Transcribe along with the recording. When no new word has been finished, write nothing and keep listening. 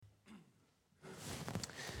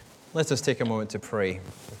Let us take a moment to pray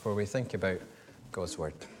before we think about God's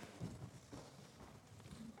Word.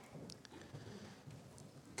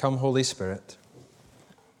 Come, Holy Spirit,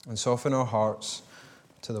 and soften our hearts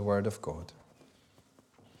to the Word of God.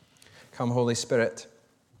 Come, Holy Spirit,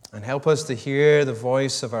 and help us to hear the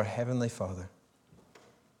voice of our Heavenly Father.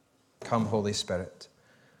 Come, Holy Spirit,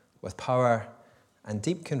 with power and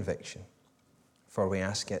deep conviction, for we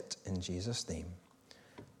ask it in Jesus' name.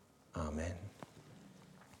 Amen.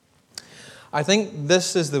 I think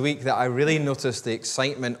this is the week that I really noticed the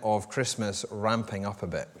excitement of Christmas ramping up a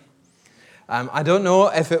bit. I don't know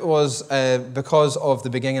if it was because of the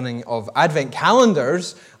beginning of Advent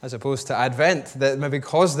calendars as opposed to Advent that maybe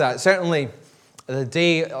caused that. Certainly,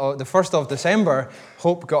 the 1st of December,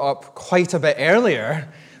 Hope got up quite a bit earlier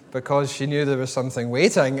because she knew there was something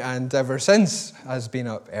waiting, and ever since has been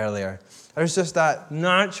up earlier. There's just that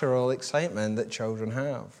natural excitement that children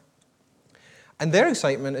have. And their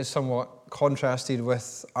excitement is somewhat contrasted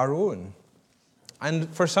with our own. And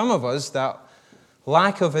for some of us, that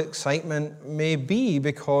lack of excitement may be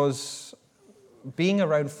because being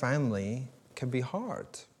around family can be hard.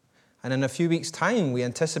 And in a few weeks' time, we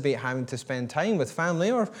anticipate having to spend time with family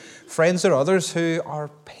or friends or others who are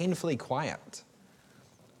painfully quiet.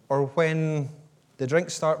 Or when the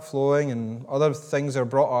drinks start flowing and other things are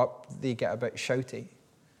brought up, they get a bit shouty,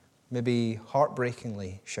 maybe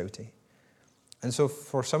heartbreakingly shouty. And so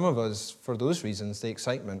for some of us, for those reasons, the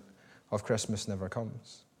excitement of Christmas never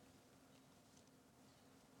comes.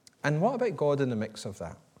 And what about God in the mix of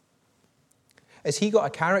that? Has he got a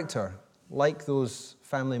character like those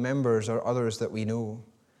family members or others that we know?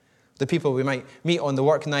 The people we might meet on the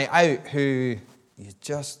work night out who you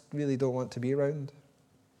just really don't want to be around?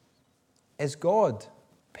 Is God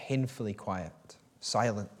painfully quiet,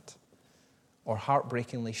 silent, or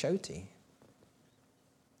heartbreakingly shouty?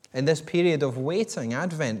 In this period of waiting,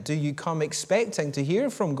 Advent, do you come expecting to hear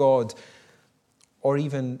from God or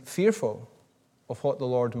even fearful of what the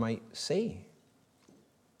Lord might say?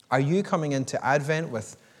 Are you coming into Advent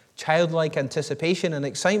with childlike anticipation and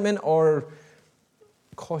excitement, or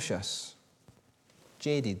cautious,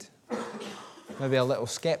 jaded, maybe a little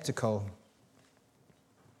skeptical?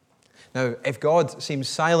 Now, if God seems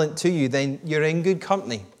silent to you, then you're in good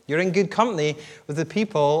company. You're in good company with the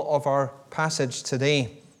people of our passage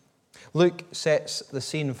today. Luke sets the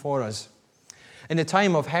scene for us. In the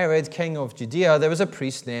time of Herod, king of Judea, there was a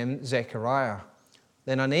priest named Zechariah.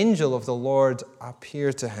 Then an angel of the Lord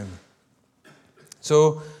appeared to him.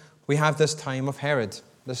 So we have this time of Herod,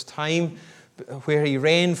 this time where he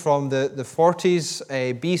reigned from the 40s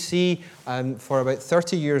BC for about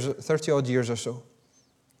 30 odd years or so.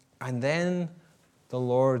 And then the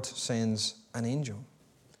Lord sends an angel.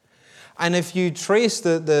 And if you trace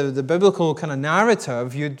the biblical kind of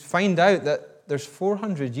narrative, you'd find out that there's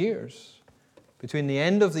 400 years between the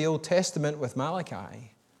end of the Old Testament with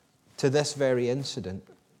Malachi to this very incident.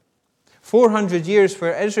 400 years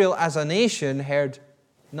where Israel as a nation heard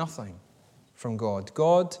nothing from God.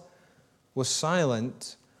 God was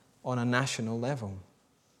silent on a national level,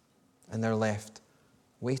 and they're left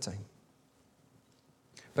waiting.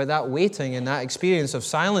 But that waiting and that experience of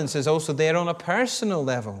silence is also there on a personal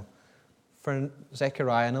level for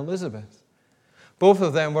Zechariah and Elizabeth. Both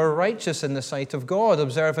of them were righteous in the sight of God,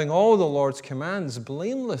 observing all the Lord's commands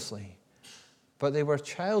blamelessly. But they were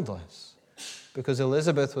childless because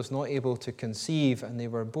Elizabeth was not able to conceive, and they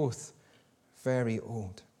were both very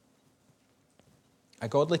old. A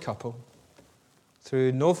godly couple,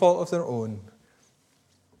 through no fault of their own,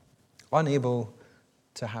 unable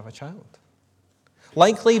to have a child.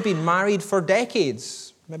 Likely been married for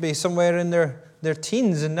decades, maybe somewhere in their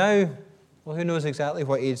teens, and now, well, who knows exactly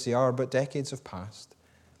what age they are, but decades have passed.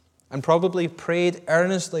 And probably prayed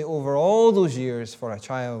earnestly over all those years for a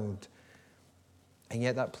child. And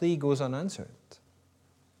yet that plea goes unanswered.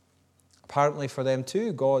 Apparently for them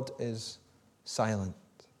too, God is silent.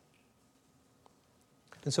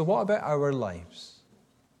 And so what about our lives?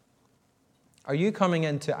 Are you coming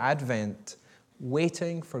into Advent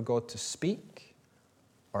waiting for God to speak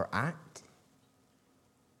or act?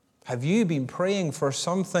 Have you been praying for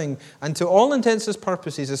something, and to all intents and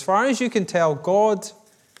purposes, as far as you can tell, God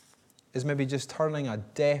is maybe just turning a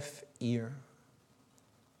deaf ear?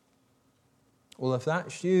 Well, if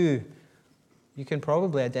that's you, you can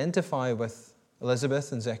probably identify with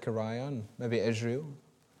Elizabeth and Zechariah and maybe Israel.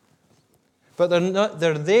 But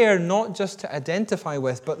they're there not just to identify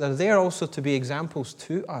with, but they're there also to be examples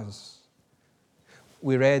to us.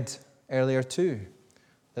 We read earlier too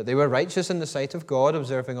that they were righteous in the sight of God,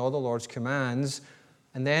 observing all the Lord's commands,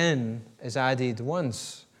 and then is added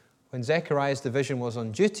once when Zechariah's division was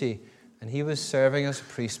on duty and he was serving as a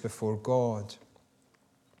priest before God.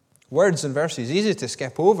 Words and verses, easy to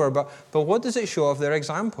skip over, but what does it show of their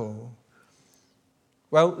example?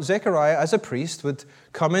 Well, Zechariah, as a priest, would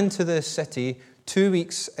come into the city 2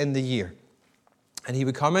 weeks in the year. And he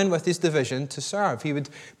would come in with his division to serve. He would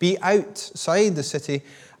be outside the city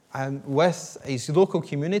with his local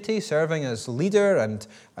community, serving as leader and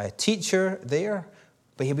a teacher there.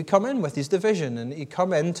 But he would come in with his division, and he'd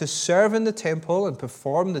come in to serve in the temple and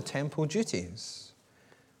perform the temple duties.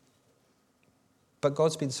 But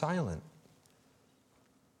God's been silent.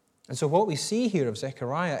 And so what we see here of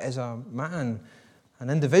Zechariah is a man,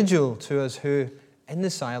 an individual to us who, in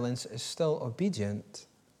the silence, is still obedient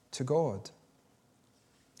to God.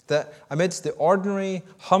 That amidst the ordinary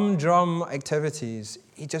humdrum activities,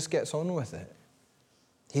 he just gets on with it.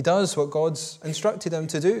 He does what God's instructed him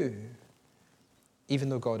to do, even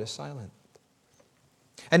though God is silent.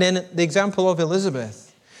 And then the example of Elizabeth.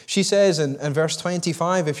 She says in verse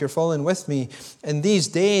 25, if you're following with me, in these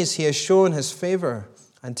days he has shown his favor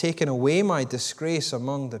and taken away my disgrace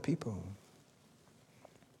among the people.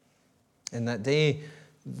 In that day,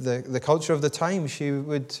 the culture of the time, she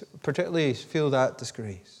would particularly feel that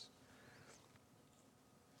disgrace.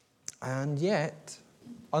 And yet,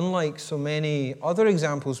 unlike so many other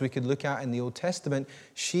examples we could look at in the Old Testament,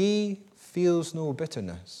 she feels no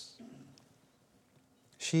bitterness.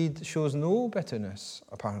 She shows no bitterness,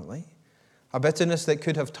 apparently. A bitterness that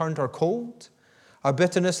could have turned her cold. A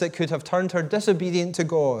bitterness that could have turned her disobedient to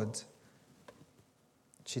God.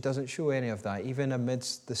 She doesn't show any of that, even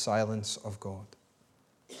amidst the silence of God.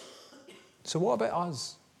 So what about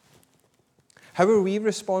us? How are we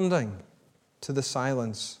responding to the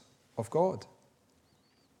silence of God?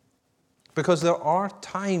 Because there are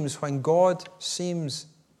times when God seems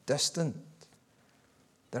distant.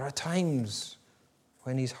 There are times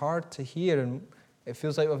when he's hard to hear, and it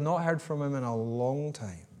feels like we've not heard from him in a long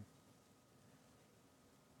time.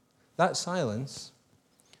 That silence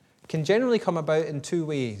can generally come about in two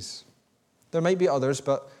ways. There might be others,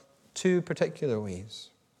 but two particular ways.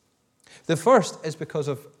 The first is because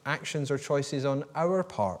of actions or choices on our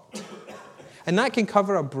part. And that can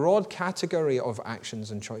cover a broad category of actions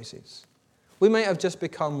and choices. We might have just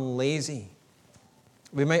become lazy.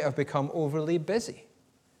 We might have become overly busy.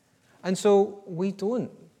 And so we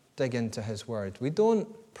don't dig into his word. We don't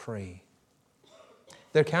pray.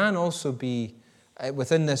 There can also be,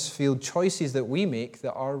 within this field, choices that we make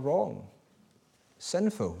that are wrong,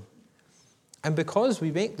 sinful. And because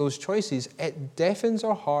we make those choices, it deafens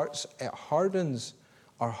our hearts, it hardens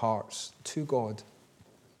our hearts to God.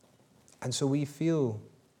 And so we feel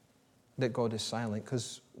that God is silent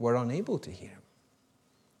because we're unable to hear him.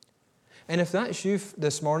 And if that's you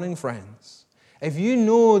this morning, friends, if you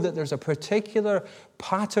know that there's a particular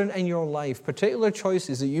pattern in your life, particular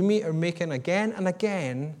choices that you are making again and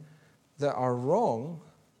again that are wrong,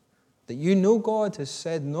 that you know God has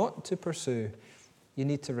said not to pursue, you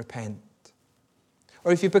need to repent.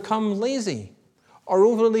 Or if you become lazy or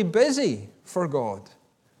overly busy for God,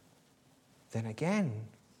 then again,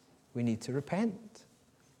 we need to repent.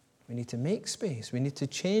 We need to make space. We need to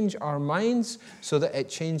change our minds so that it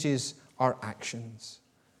changes our actions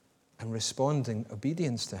and responding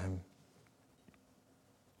obedience to him.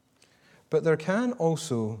 But there can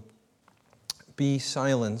also be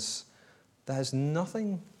silence that has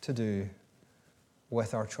nothing to do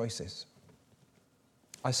with our choices.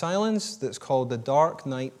 A silence that's called the dark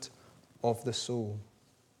night of the soul.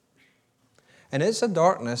 And it's a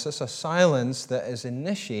darkness, it's a silence that is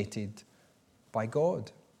initiated by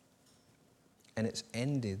God. And it's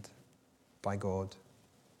ended by God.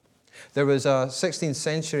 There was a 16th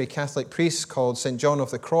century Catholic priest called St. John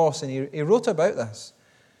of the Cross, and he wrote about this.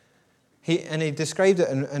 He described it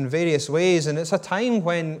in various ways, and it's a time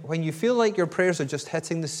when you feel like your prayers are just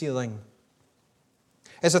hitting the ceiling.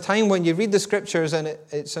 It's a time when you read the scriptures and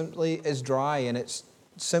it simply is dry, and it's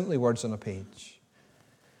simply words on a page.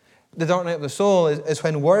 The dark night of the soul is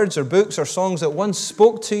when words or books or songs that once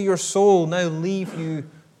spoke to your soul now leave you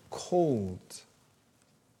cold.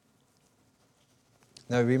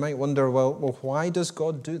 Now, we might wonder, well, why does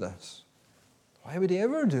God do this? Why would he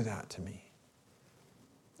ever do that to me?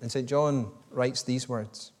 And St. John writes these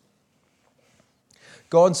words.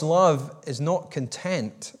 God's love is not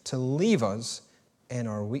content to leave us in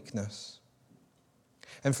our weakness.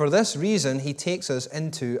 And for this reason, he takes us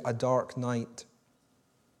into a dark night.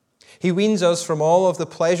 He weans us from all of the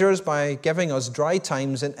pleasures by giving us dry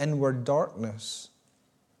times in inward darkness.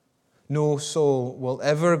 No soul will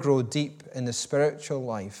ever grow deep in the spiritual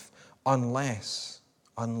life unless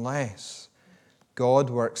God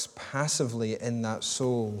works passively in that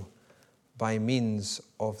soul by means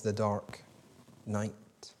of the dark night.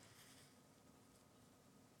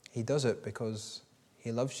 He does it because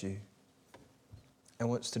he loves you and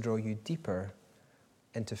wants to draw you deeper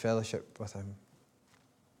into fellowship with him.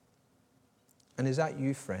 And is that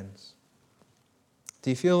you, friends? Do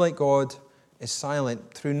you feel like God is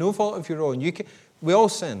silent through no fault of your own? We all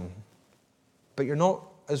sin, but you're not,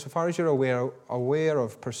 as far as you're aware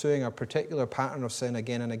of pursuing a particular pattern of sin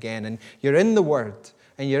again and again. And you're in the Word,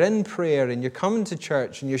 and you're in prayer, and you're coming to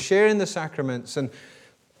church, and you're sharing the sacraments, and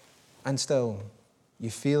still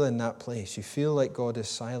you feel in that place. You feel like God is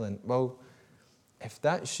silent. Well, if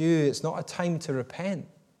that's you, it's not a time to repent.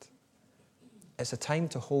 It's a time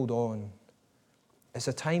to hold on. It's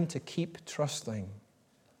a time to keep trusting.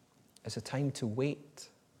 It's a time to wait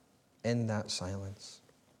in that silence.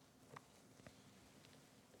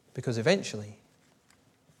 Because eventually,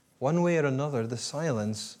 one way or another, the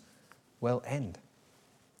silence will end.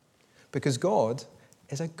 Because God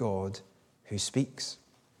is a God who speaks.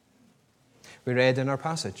 We read in our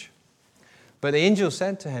passage, "But the angel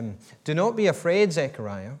said to him, 'Do not be afraid,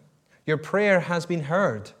 Zechariah. Your prayer has been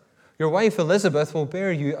heard. Your wife Elizabeth will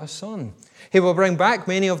bear you a son. He will bring back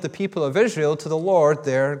many of the people of Israel to the Lord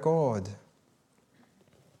their God.'"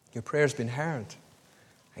 Your prayer's been heard.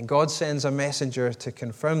 And God sends a messenger to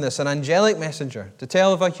confirm this, an angelic messenger, to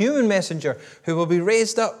tell of a human messenger who will be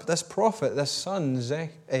raised up, this prophet, this son,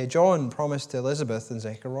 John, promised to Elizabeth and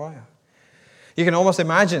Zechariah. You can almost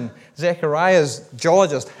imagine Zechariah's jaw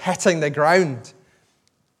just hitting the ground.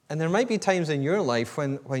 And there might be times in your life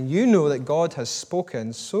when you know that God has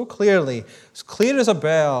spoken so clearly, as clear as a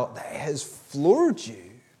bell, that it has floored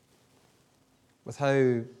you with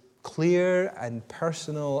how clear and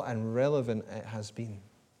personal and relevant it has been.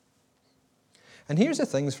 And here's the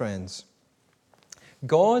thing, friends.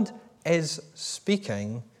 God is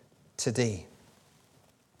speaking today.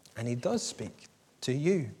 And he does speak to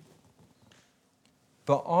you.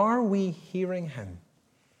 But are we hearing him?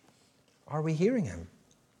 Are we hearing him?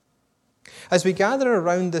 As we gather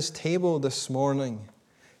around this table this morning,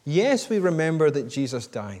 yes, we remember that Jesus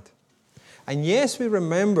died. And yes, we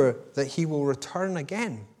remember that he will return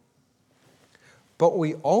again. But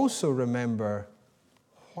we also remember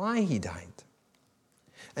why he died.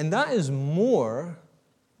 And that is more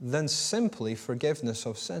than simply forgiveness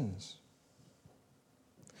of sins.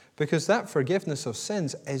 Because that forgiveness of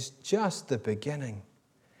sins is just the beginning.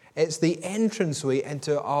 It's the entranceway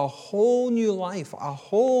into a whole new life, a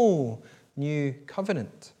whole new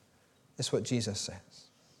covenant, is what Jesus says.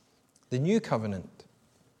 The new covenant,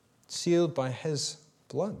 sealed by his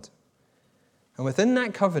blood. And within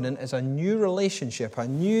that covenant is a new relationship, a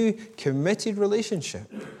new committed relationship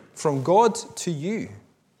from God to you.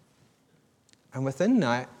 And within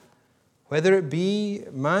that, whether it be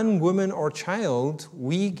man, woman, or child,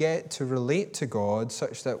 we get to relate to God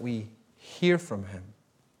such that we hear from him.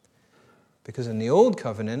 Because in the old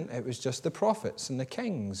covenant, it was just the prophets and the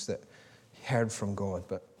kings that heard from God,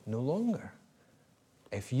 but no longer.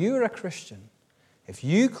 If you're a Christian, if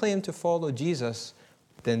you claim to follow Jesus,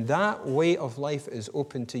 then that way of life is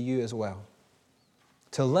open to you as well.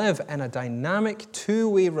 To live in a dynamic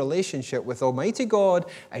two-way relationship with Almighty God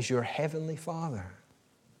as your Heavenly Father.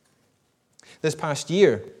 This past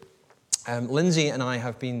year, Lindsay and I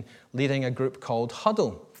have been leading a group called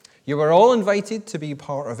Huddle. You were all invited to be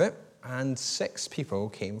part of it, and 6 people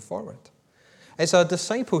came forward. It's a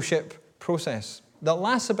discipleship process that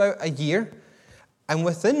lasts about a year, and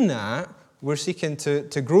within that, we're seeking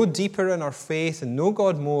to grow deeper in our faith and know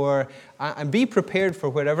God more and be prepared for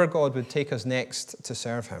wherever God would take us next to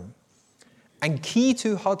serve him. And key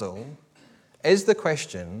to Huddle is the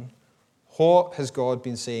question, what has God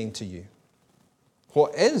been saying to you?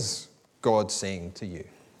 What is God saying to you?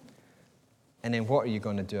 And then what are you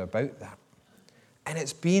going to do about that? And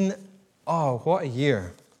it's been, what a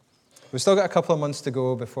year. We've still got a couple of months to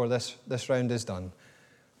go before this round is done.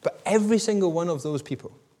 But every single one of those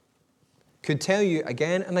people could tell you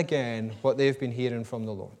again and again what they've been hearing from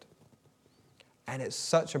the Lord. And it's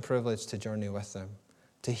such a privilege to journey with them,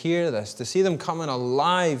 to hear this, to see them coming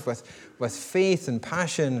alive with faith and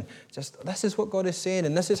passion. Just, this is what God is saying,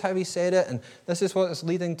 and this is how he said it, and this is what it's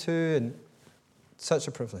leading to, and such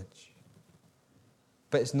a privilege.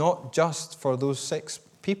 But it's not just for those 6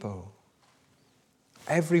 people.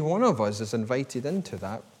 Every one of us is invited into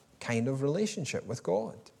that kind of relationship with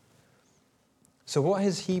God. So what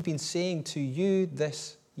has he been saying to you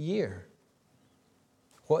this year?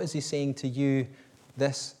 What is he saying to you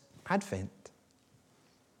this Advent?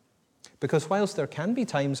 Because whilst there can be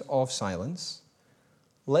times of silence,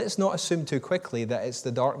 let's not assume too quickly that it's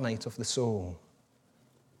the dark night of the soul.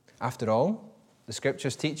 After all, the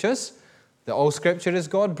scriptures teach us that all Scripture is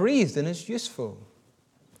God-breathed and is useful.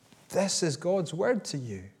 This is God's word to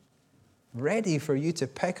you, ready for you to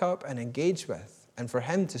pick up and engage with, and for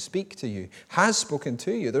Him to speak to you, has spoken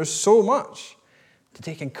to you. There's so much to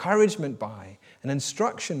take encouragement by and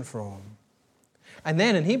instruction from. And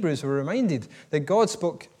then in Hebrews, we're reminded that God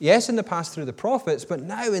spoke, yes, in the past through the prophets, but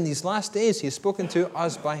now in these last days, He has spoken to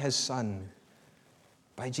us by His Son,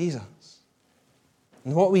 by Jesus.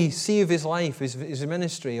 And what we see of His life, His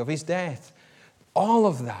ministry, of His death, all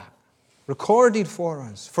of that recorded for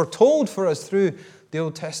us, foretold for us through the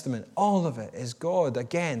Old Testament, all of it is God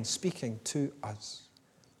again speaking to us.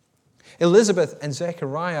 Elizabeth and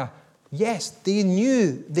Zechariah, yes, they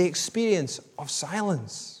knew the experience of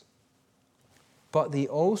silence, but they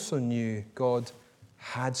also knew God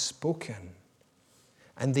had spoken.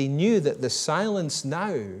 And they knew that the silence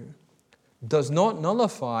now does not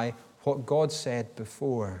nullify what God said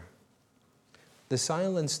before. The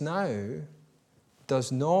silence now does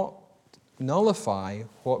not nullify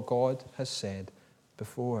what God has said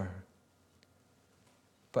before.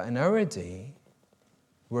 But in our day,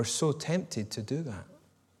 we're so tempted to do that.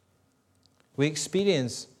 We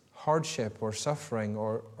experience hardship or suffering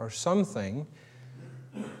or something,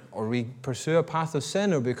 or we pursue a path of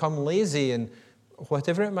sin or become lazy and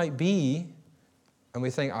whatever it might be, and we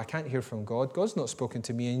think, I can't hear from God. God's not spoken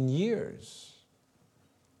to me in years.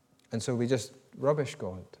 And so we just rubbish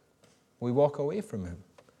God. We walk away from Him.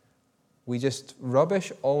 We just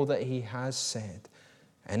rubbish all that He has said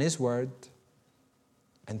in His Word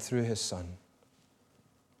and through His Son.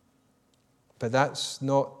 But that's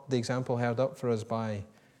not the example held up for us by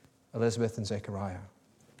Elizabeth and Zechariah.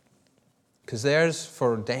 Because theirs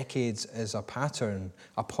for decades is a pattern,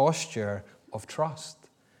 a posture of trust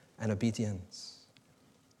and obedience.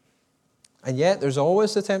 And yet there's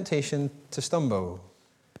always the temptation to stumble.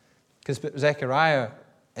 Because Zechariah,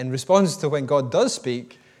 in response to when God does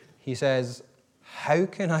speak, he says, how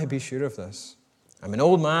can I be sure of this? I'm an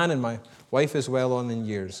old man and my wife is well on in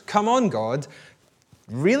years. Come on, God.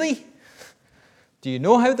 Really? Do you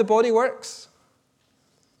know how the body works?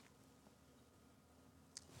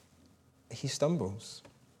 He stumbles.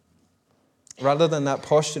 Rather than that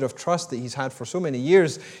posture of trust that he's had for so many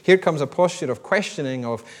years, here comes a posture of questioning,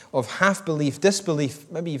 of half-belief, disbelief,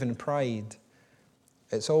 maybe even pride.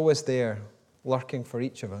 It's always there, lurking for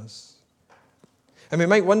each of us. And we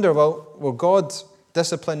might wonder, well, will God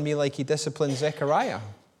discipline me like He disciplined Zechariah?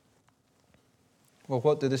 Well,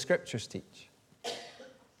 what do the Scriptures teach?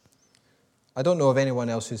 I don't know of anyone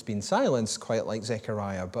else who's been silenced quite like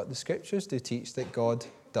Zechariah, but the Scriptures do teach that God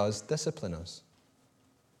does discipline us.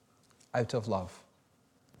 Out of love.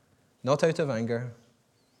 Not out of anger.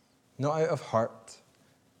 Not out of hurt.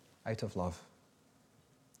 Out of love.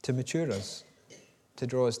 To mature us. To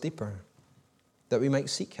draw us deeper. That we might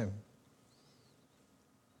seek Him.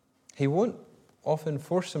 He won't often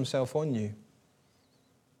force Himself on you.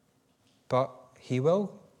 But He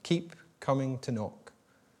will keep coming to knock.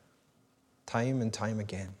 Time and time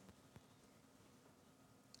again.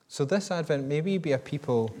 So this Advent, may we be a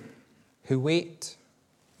people who wait,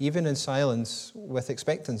 even in silence, with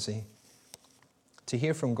expectancy, to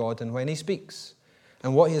hear from God and when He speaks.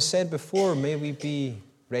 And what He has said before, may we be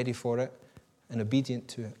ready for it and obedient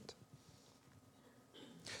to it.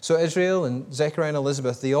 So Israel and Zechariah and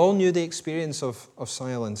Elizabeth, they all knew the experience of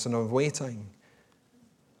silence and of waiting.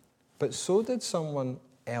 But so did someone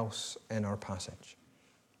else in our passage.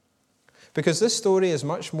 Because this story is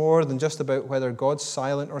much more than just about whether God's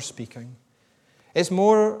silent or speaking. It's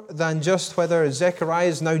more than just whether Zechariah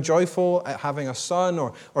is now joyful at having a son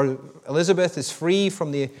or Elizabeth is free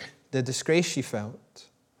from the disgrace she felt.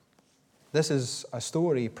 This is a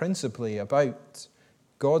story principally about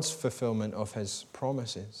God's fulfillment of His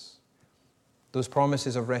promises. Those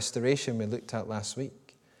promises of restoration we looked at last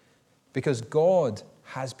week. Because God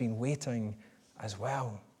has been waiting as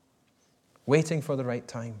well. Waiting for the right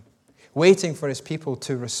time. Waiting for His people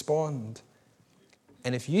to respond.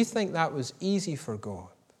 And if you think that was easy for God,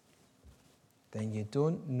 then you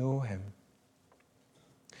don't know Him.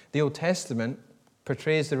 The Old Testament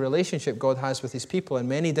portrays the relationship God has with His people in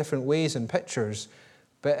many different ways and pictures.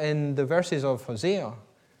 But in the verses of Hosea,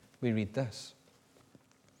 we read this.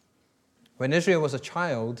 When Israel was a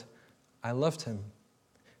child, I loved him.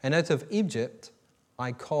 And out of Egypt,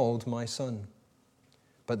 I called my son.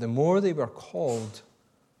 But the more they were called,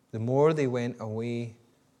 the more they went away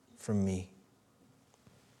from me.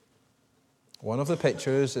 One of the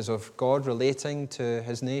pictures is of God relating to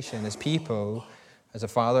His nation, His people, as a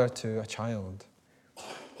father to a child.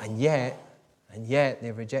 And yet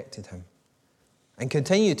they rejected Him. And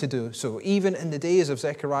continue to do so, even in the days of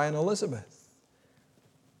Zechariah and Elizabeth.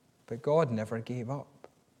 But God never gave up.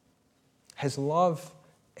 His love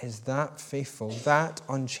is that faithful, that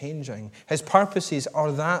unchanging. His purposes are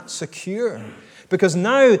that secure. Because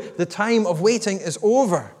now the time of waiting is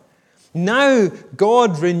over. Now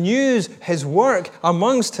God renews his work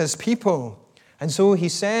amongst his people. And so he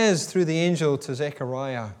says through the angel to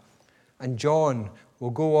Zechariah, and John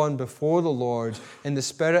will go on before the Lord in the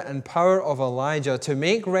spirit and power of Elijah to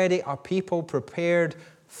make ready a people prepared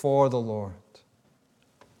for the Lord.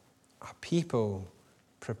 A people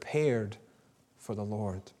prepared for the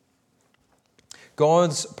Lord.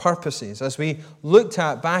 God's purposes, as we looked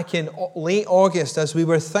at back in late August, as we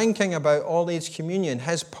were thinking about all-age communion,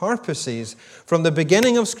 his purposes from the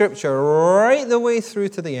beginning of Scripture right the way through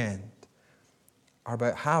to the end are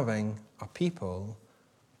about having a people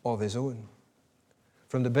of his own.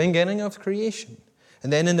 From the beginning of creation,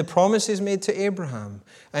 and then in the promises made to Abraham,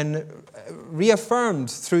 and reaffirmed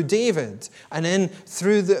through David, and then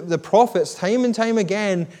through the prophets time and time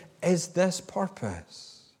again, is this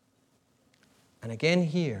purpose. And again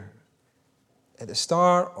here, at the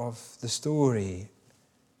start of the story,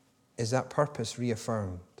 is that purpose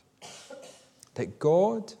reaffirmed. That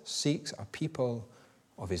God seeks a people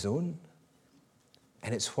of his own,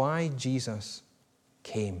 and it's why Jesus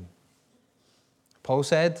came. Paul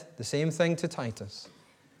said the same thing to Titus.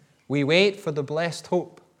 We wait for the blessed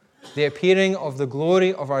hope, the appearing of the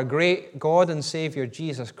glory of our great God and Savior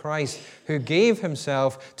Jesus Christ, who gave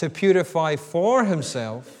himself to purify for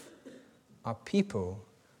himself a people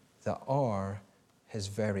that are his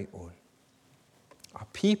very own. A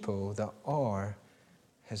people that are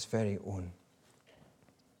his very own.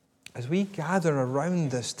 As we gather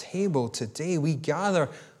around this table today, we gather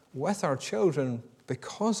with our children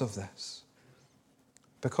because of this.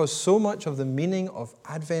 Because so much of the meaning of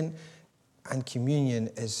Advent and communion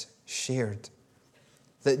is shared.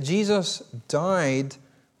 That Jesus died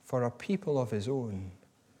for a people of his own.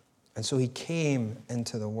 And so he came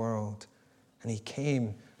into the world. And he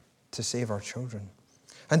came to save our children.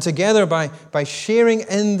 And together, by sharing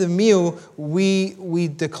in the meal, we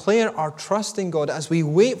declare our trust in God as we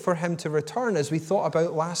wait for him to return, as we thought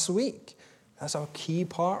about last week. That's a key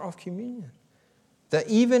part of communion. That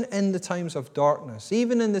even in the times of darkness,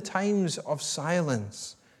 even in the times of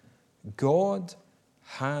silence, God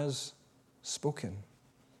has spoken.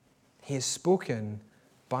 He has spoken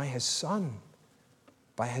by his Son.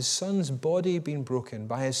 By his Son's body being broken,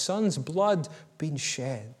 by his Son's blood being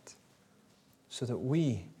shed, so that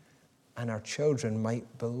we and our children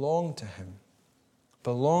might belong to him,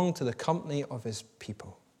 belong to the company of his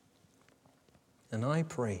people. And I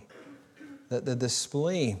pray that the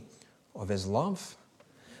display of his love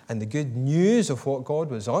and the good news of what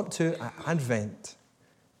God was up to at Advent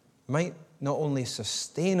might not only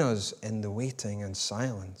sustain us in the waiting and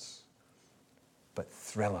silence, but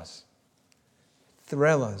thrill us.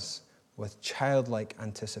 Thrill us with childlike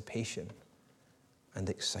anticipation and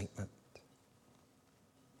excitement.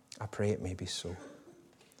 I pray it may be so.